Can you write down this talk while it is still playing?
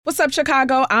What's up,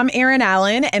 Chicago? I'm Erin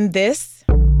Allen, and this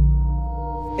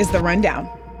is The Rundown.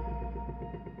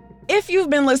 If you've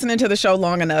been listening to the show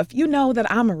long enough, you know that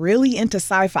I'm really into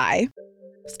sci-fi.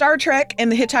 Star Trek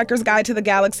and The Hitchhiker's Guide to the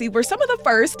Galaxy were some of the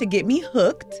first to get me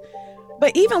hooked.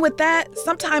 But even with that,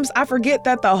 sometimes I forget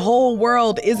that the whole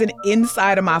world isn't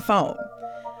inside of my phone.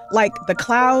 Like the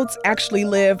clouds actually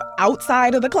live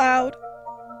outside of the cloud.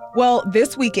 Well,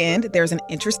 this weekend, there's an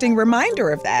interesting reminder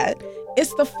of that.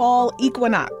 It's the fall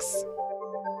equinox.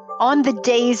 On the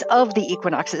days of the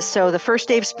equinoxes, so the first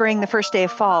day of spring, the first day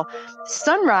of fall,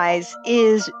 sunrise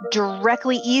is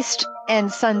directly east and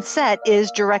sunset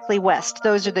is directly west.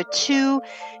 Those are the 2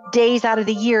 days out of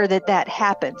the year that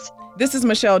happens. This is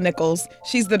Michelle Nichols.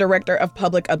 She's the director of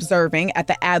public observing at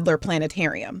the Adler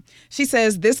Planetarium. She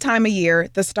says this time of year,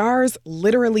 the stars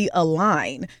literally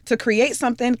align to create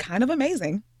something kind of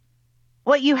amazing.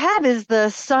 What you have is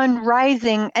the sun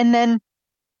rising, and then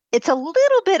it's a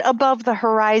little bit above the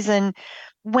horizon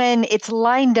when it's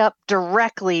lined up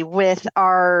directly with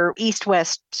our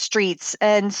east-west streets.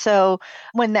 And so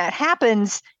when that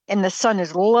happens and the sun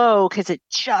is low because it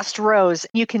just rose,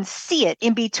 you can see it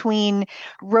in between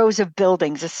rows of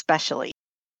buildings especially.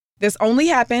 This only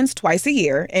happens twice a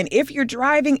year, and if you're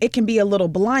driving, it can be a little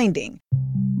blinding.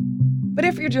 But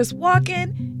if you're just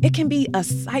walking, it can be a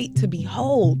sight to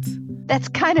behold. That's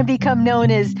kind of become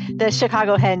known as the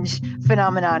Chicagohenge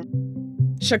phenomenon.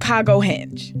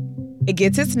 Chicagohenge. It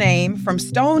gets its name from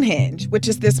Stonehenge, which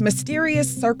is this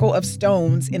mysterious circle of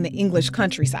stones in the English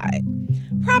countryside.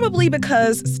 Probably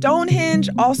because Stonehenge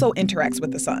also interacts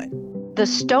with the sun. The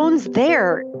stones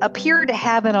there appear to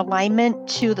have an alignment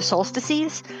to the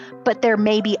solstices, but there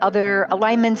may be other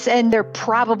alignments, and there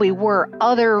probably were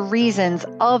other reasons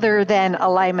other than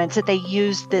alignments that they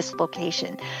used this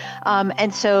location.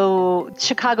 And so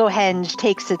Chicagohenge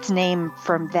takes its name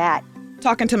from that.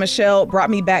 Talking to Michelle brought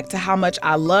me back to how much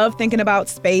I love thinking about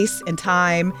space and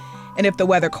time. And if the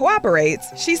weather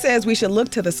cooperates, she says we should look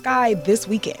to the sky this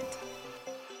weekend.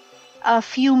 A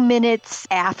few minutes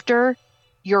after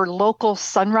your local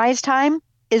sunrise time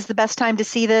is the best time to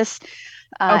see this.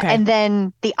 Okay. And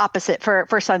then the opposite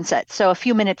for sunset. So a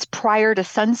few minutes prior to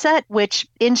sunset, which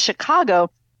in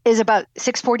Chicago is about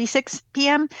 6:46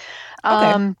 p.m.,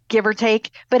 give or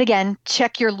take. But again,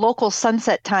 check your local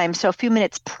sunset time. So a few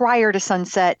minutes prior to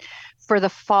sunset for the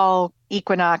fall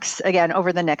equinox, again,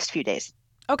 over the next few days.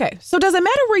 Okay. So does it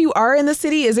matter where you are in the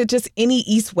city? Is it just any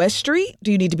east-west street?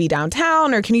 Do you need to be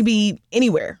downtown, or can you be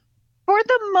anywhere? For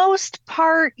the most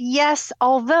part, yes,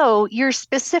 although your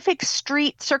specific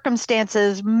street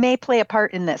circumstances may play a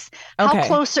part in this. Okay.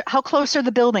 How close are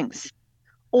the buildings?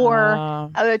 Or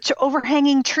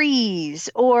overhanging trees?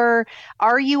 Or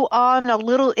are you on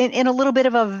in a little bit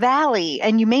of a valley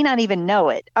and you may not even know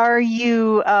it? Are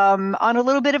you on a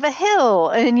little bit of a hill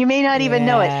and you may not even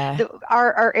know it?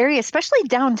 Our area, especially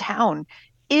downtown,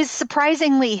 is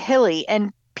surprisingly hilly,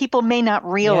 and people may not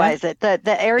realize it. The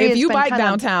area. If you bike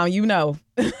downtown, you know.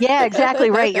 Yeah, exactly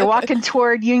right. You're walking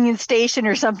toward Union Station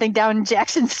or something down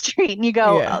Jackson Street, and you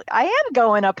go, I am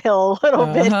going uphill a little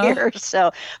bit here.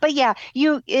 So, but yeah,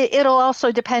 it'll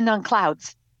also depend on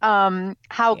clouds.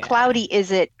 How cloudy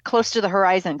is it close to the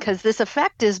horizon? Because this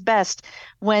effect is best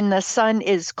when the sun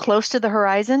is close to the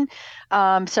horizon.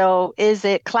 So is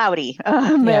it cloudy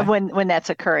when that's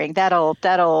occurring? That'll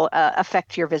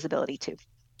affect your visibility too.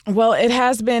 Well, it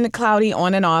has been cloudy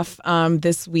on and off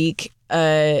this week.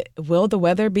 Will the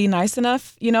weather be nice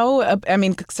enough? You know, I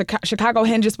mean,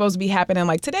 Chicagohenge is supposed to be happening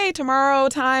like today, tomorrow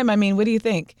time. I mean, what do you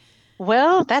think?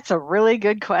 Well, that's a really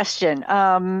good question.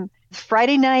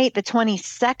 Friday night, the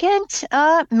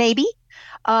 22nd, maybe.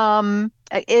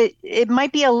 It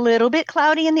might be a little bit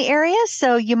cloudy in the area,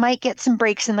 so you might get some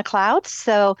breaks in the clouds.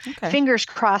 So fingers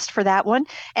crossed for that one.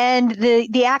 And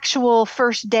the actual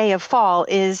first day of fall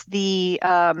is the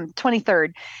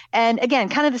 23rd. And again,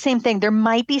 kind of the same thing. There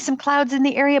might be some clouds in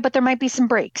the area, but there might be some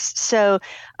breaks. So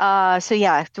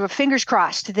yeah, fingers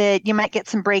crossed that you might get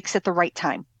some breaks at the right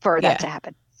time for that to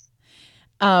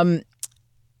happen.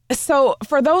 So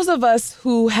for those of us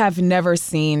who have never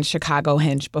seen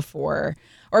Chicagohenge before,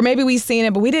 or maybe we've seen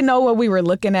it, but we didn't know what we were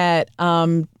looking at,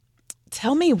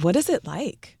 tell me, what is it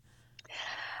like?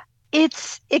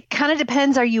 It kind of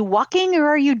depends. Are you walking or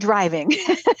are you driving?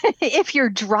 If you're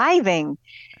driving,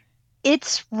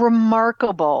 it's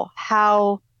remarkable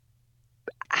how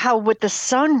with the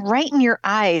sun right in your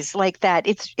eyes like that,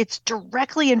 it's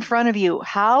directly in front of you,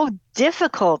 how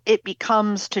difficult it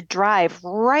becomes to drive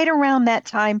right around that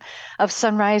time of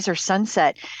sunrise or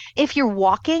sunset. If you're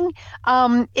walking,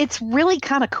 it's really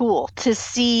kind of cool to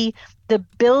see the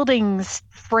buildings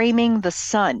framing the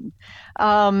sun.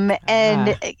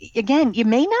 And again, you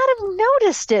may not have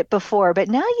noticed it before, but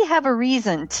now you have a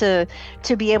reason to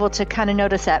be able to kind of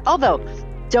notice that. Although,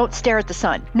 don't stare at the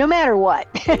sun, no matter what.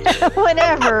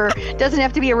 Whenever, doesn't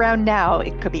have to be around now.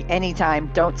 It could be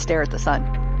anytime. Don't stare at the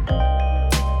sun.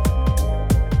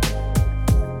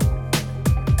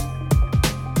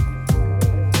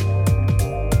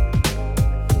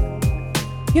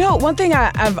 One thing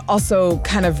I've also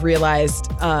kind of realized,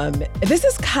 this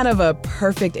is kind of a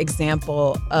perfect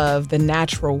example of the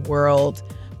natural world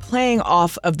playing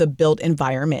off of the built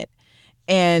environment.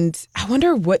 And I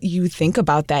wonder what you think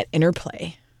about that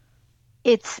interplay.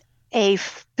 It's a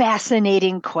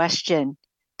fascinating question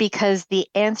because the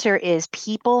answer is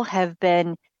people have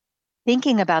been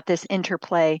thinking about this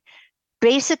interplay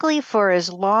basically for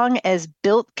as long as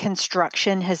built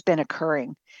construction has been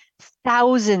occurring.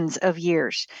 Thousands of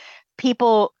years.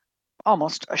 People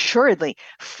almost assuredly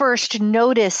first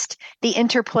noticed the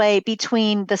interplay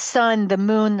between the sun, the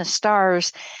moon, the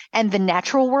stars, and the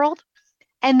natural world.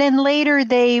 And then later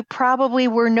they probably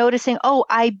were noticing, oh,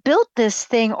 I built this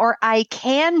thing, or I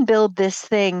can build this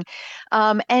thing.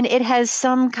 And it has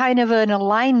some kind of an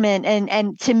alignment.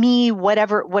 And to me,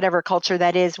 whatever culture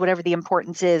that is, whatever the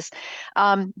importance is,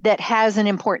 that has an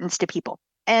importance to people.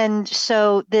 And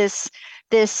so this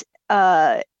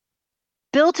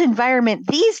built environment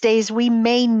these days, we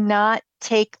may not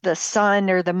take the sun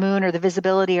or the moon or the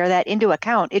visibility or that into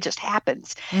account. It just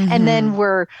happens. Mm-hmm. And then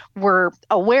we're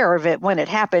aware of it when it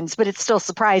happens, but it's still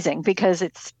surprising because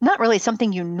it's not really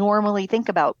something you normally think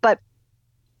about. But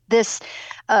this,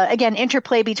 again,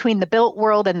 interplay between the built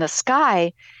world and the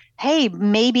sky. Hey,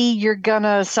 maybe you're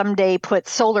gonna someday put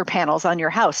solar panels on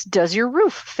your house. Does your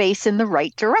roof face in the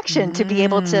right direction to be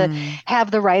able to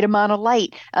have the right amount of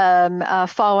light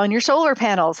fall on your solar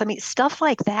panels? I mean, stuff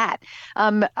like that.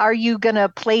 Are you gonna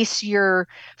place your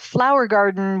flower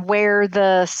garden where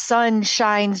the sun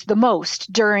shines the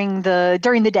most during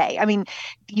the day? I mean,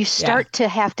 you start to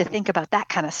have to think about that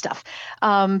kind of stuff.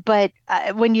 But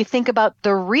when you think about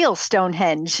the real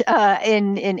Stonehenge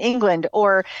in England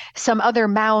or some other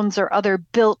mounds or other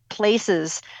built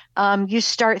places, you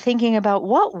start thinking about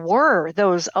what were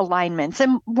those alignments.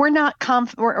 And we're not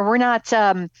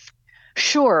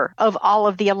sure of all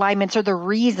of the alignments or the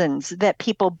reasons that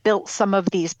people built some of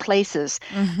these places.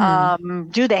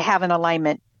 Mm-hmm. Do they have an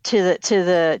alignment to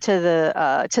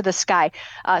the sky?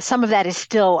 Some of that is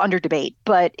still under debate,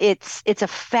 but it's a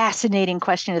fascinating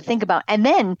question to think about. And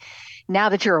then now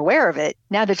that you're aware of it,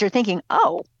 now that you're thinking,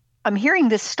 oh, I'm hearing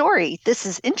this story, this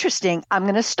is interesting, I'm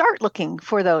going to start looking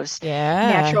for those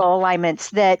natural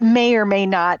alignments that may or may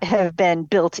not have been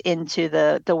built into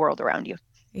the world around you.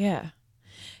 Yeah.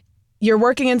 You're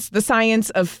working in the science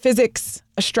of physics,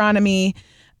 astronomy.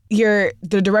 You're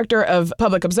the director of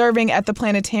public observing at the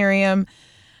planetarium.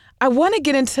 I want to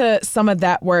get into some of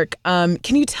that work.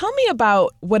 Can you tell me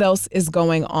about what else is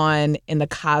going on in the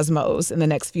cosmos in the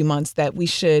next few months that we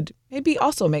should maybe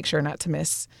also make sure not to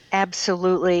miss?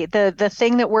 Absolutely. The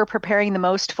thing that we're preparing the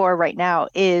most for right now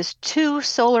is 2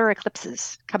 solar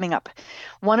eclipses coming up.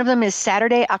 One of them is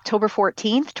Saturday, October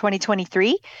 14th,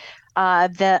 2023.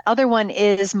 The other one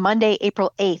is Monday,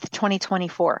 April 8th,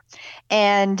 2024.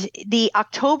 And the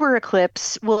October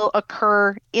eclipse will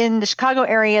occur in the Chicago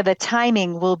area. The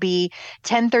timing will be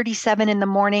 10:37 in the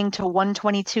morning to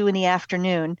 1:22 in the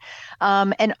afternoon.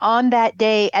 And on that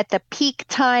day, at the peak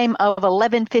time of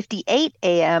 11:58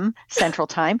 a.m. Central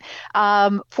Time,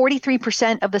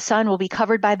 43% of the sun will be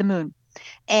covered by the moon.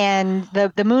 And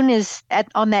the moon is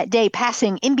on that day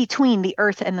passing in between the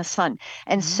Earth and the sun.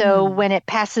 And so when it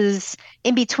passes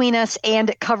in between us and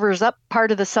it covers up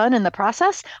part of the sun in the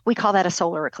process, we call that a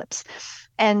solar eclipse.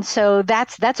 And so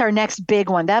that's our next big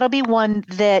one. That'll be one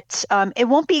that it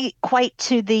won't be quite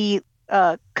to the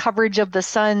coverage of the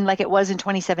sun like it was in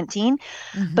 2017,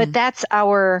 but that's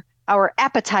our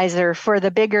appetizer for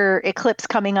the bigger eclipse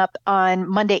coming up on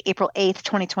Monday, April 8th,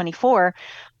 2024,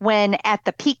 when at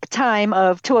the peak time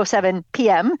of 2:07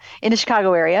 p.m. in the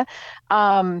Chicago area,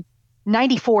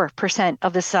 94%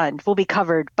 of the sun will be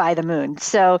covered by the moon.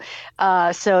 So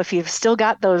if you've still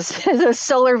got those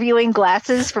solar viewing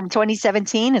glasses from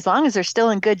 2017, as long as they're still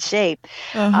in good shape,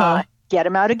 get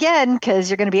them out again because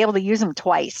you're going to be able to use them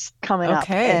twice coming up.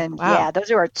 And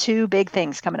those are our 2 big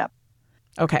things coming up.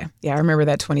 Okay. Yeah, I remember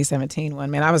that 2017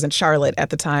 one. Man, I was in Charlotte at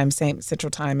the time, same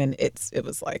Central Time, and it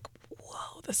was like,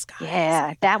 whoa, the sky.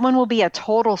 Yeah, that one will be a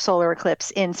total solar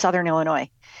eclipse in Southern Illinois.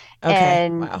 Okay.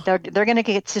 And they're going to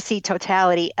get to see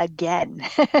totality again.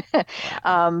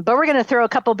 But we're going to throw a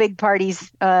couple big parties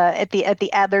at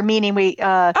the Adler meeting.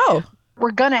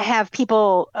 we're going to have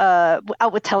people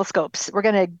out with telescopes. We're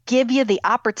going to give you the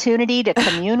opportunity to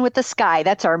commune with the sky.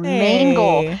 That's our main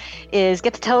goal, is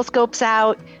get the telescopes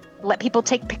out, let people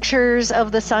take pictures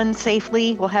of the sun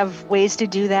safely. We'll have ways to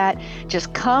do that.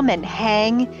 Just come and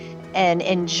hang and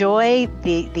enjoy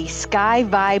the sky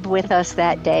vibe with us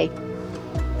that day.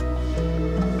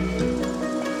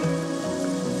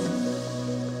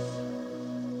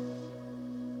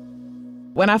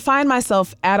 When I find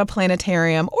myself at a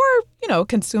planetarium or,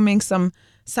 consuming some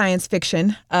science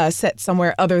fiction set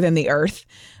somewhere other than the Earth,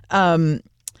 I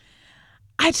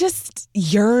just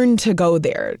yearn to go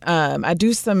there. I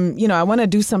want to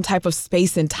do some type of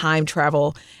space and time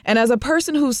travel. And as a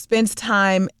person who spends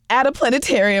time at a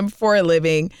planetarium for a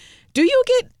living, do you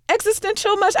get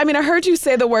existential much? I mean, I heard you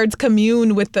say the words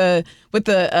commune with the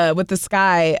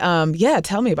sky.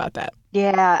 Tell me about that.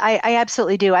 Yeah, I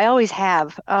absolutely do. I always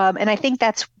have. And I think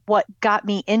that's what got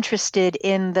me interested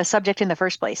in the subject in the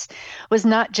first place, was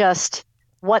not just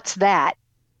what's that?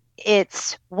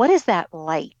 It's what is that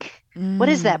like? What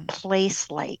is that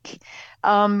place like?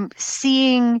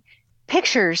 Seeing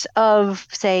pictures of,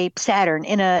 say, Saturn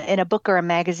in a book or a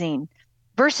magazine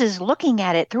versus looking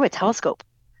at it through a telescope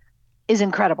is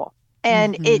incredible.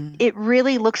 And it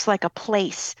really looks like a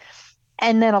place.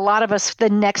 And then a lot of us,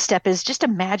 the next step is just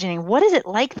imagining what is it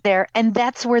like there? And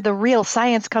that's where the real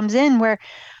science comes in, where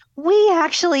we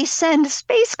actually send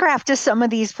spacecraft to some of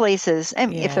these places.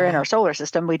 And if they're in our solar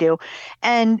system, we do.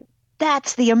 And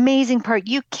that's the amazing part.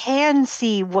 You can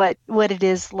see what it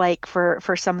is like for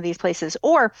some of these places.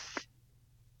 Or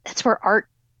that's where art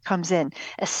comes in,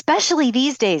 especially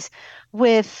these days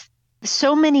with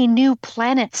so many new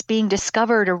planets being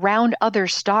discovered around other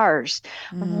stars.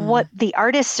 What the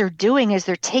artists are doing is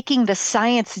they're taking the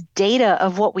science data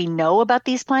of what we know about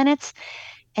these planets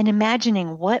and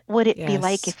imagining what would it be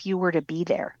like if you were to be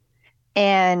there.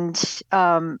 And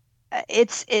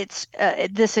it's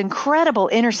this incredible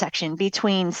intersection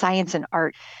between science and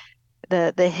art.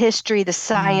 The history, the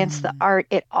science, the art,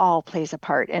 it all plays a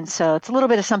part. And so it's a little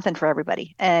bit of something for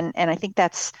everybody. And I think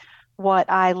that's what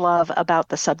I love about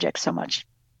the subject so much.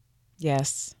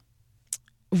 Yes.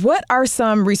 What are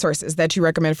some resources that you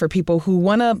recommend for people who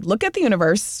want to look at the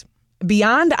universe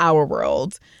beyond our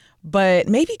world, but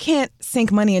maybe can't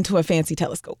sink money into a fancy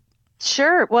telescope?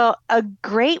 Sure. Well, a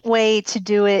great way to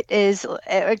do it is,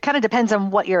 it kind of depends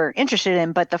on what you're interested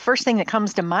in, but the first thing that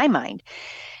comes to my mind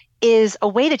is a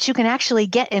way that you can actually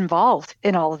get involved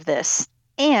in all of this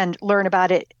and learn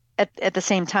about it at the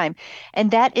same time.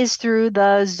 And that is through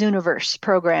the Zooniverse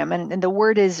program. And the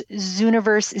word is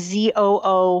Zooniverse,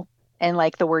 Z-O-O, and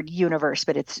like the word universe,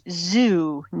 but it's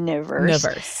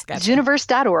Zooniverse. Gotcha.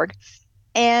 Zooniverse.org.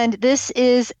 And this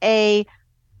is a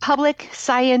public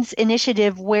science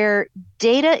initiative where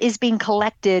data is being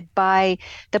collected by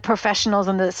the professionals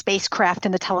and the spacecraft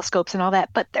and the telescopes and all that.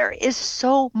 But there is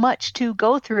so much to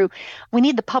go through. We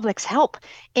need the public's help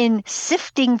in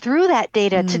sifting through that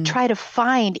data to try to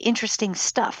find interesting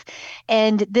stuff.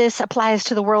 And this applies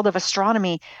to the world of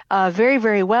astronomy very,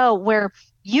 very well, where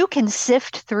you can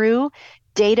sift through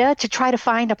data to try to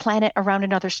find a planet around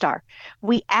another star.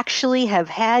 We actually have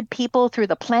had people through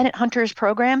the Planet Hunters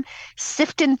program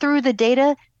sifting through the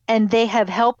data, and they have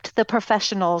helped the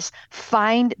professionals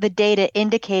find the data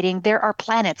indicating there are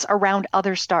planets around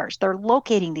other stars. They're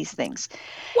locating these things.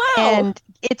 Wow. And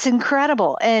it's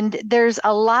incredible. And there's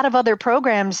a lot of other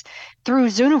programs through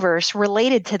Zooniverse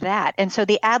related to that. And so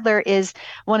the Adler is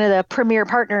one of the premier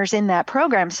partners in that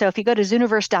program. So if you go to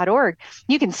zooniverse.org,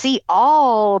 you can see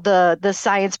all the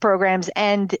science programs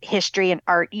and history and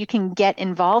art you can get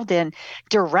involved in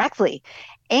directly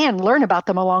and learn about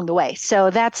them along the way.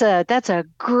 So that's a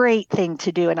great thing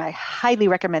to do. And I highly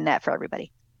recommend that for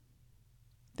everybody.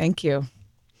 Thank you.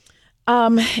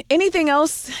 Anything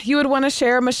else you would want to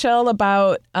share, Michelle,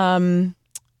 about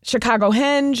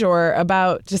Chicagohenge or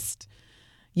about just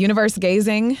universe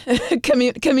gazing,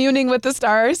 communing with the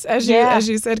stars, as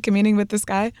you said, communing with the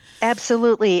sky?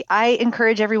 Absolutely. I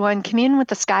encourage everyone, commune with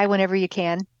the sky whenever you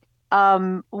can.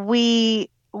 We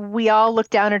all look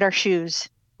down at our shoes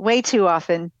way too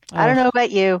often. I don't know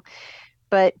about you,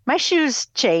 but my shoes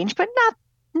change, but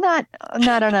not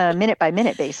on a minute by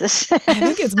minute basis. I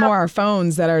think it's more our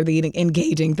phones that are the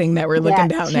engaging thing that we're looking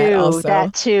down at also.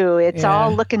 That too. It's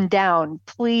all looking down.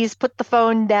 Please put the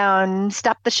phone down,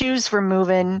 stop the shoes from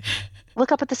moving,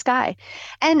 look up at the sky.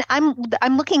 And I'm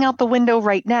looking out the window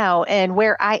right now, and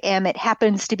where I am, it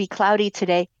happens to be cloudy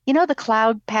today. You know, the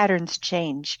cloud patterns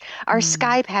change. Our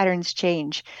sky patterns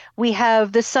change. We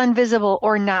have the sun visible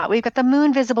or not. We've got the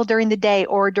moon visible during the day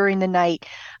or during the night.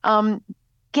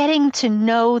 getting to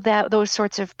know those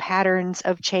sorts of patterns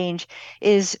of change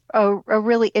is a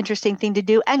really interesting thing to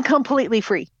do, and completely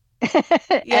free.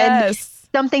 Yes. And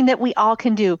something that we all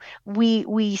can do.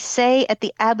 We say at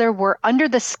the Adler, we're under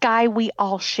the sky we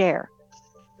all share.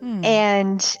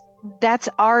 And that's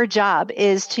our job,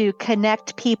 is to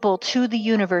connect people to the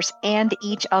universe and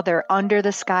each other under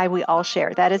the sky we all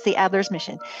share. That is the Adler's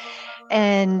mission.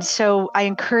 And so I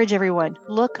encourage everyone,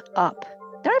 look up.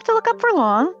 Don't have to look up for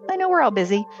long. I know we're all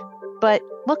busy, but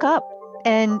look up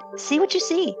and see what you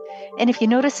see. And if you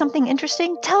notice something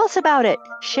interesting, tell us about it.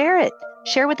 Share it.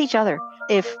 Share with each other.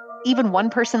 If even one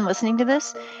person listening to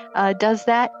this does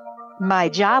that, my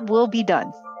job will be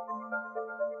done.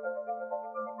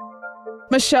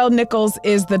 Michelle Nichols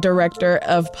is the Director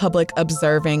of Public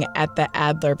Observing at the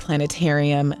Adler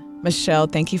Planetarium. Michelle,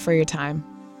 thank you for your time.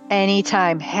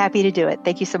 Anytime. Happy to do it.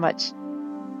 Thank you so much.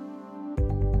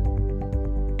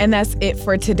 And that's it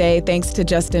for today. Thanks to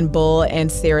Justin Bull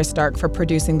and Sarah Stark for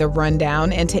producing The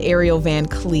Rundown, and to Ariel Van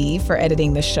Cleve for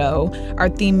editing the show. Our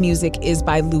theme music is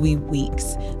by Louis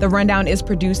Weeks. The Rundown is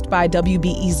produced by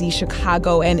WBEZ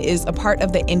Chicago and is a part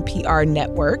of the NPR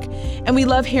network. And we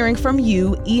love hearing from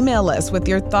you. Email us with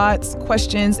your thoughts,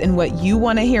 questions, and what you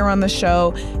want to hear on the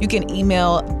show. You can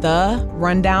email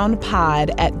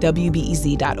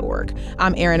therundownpod@wbez.org.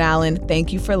 I'm Erin Allen.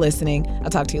 Thank you for listening. I'll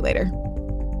talk to you later.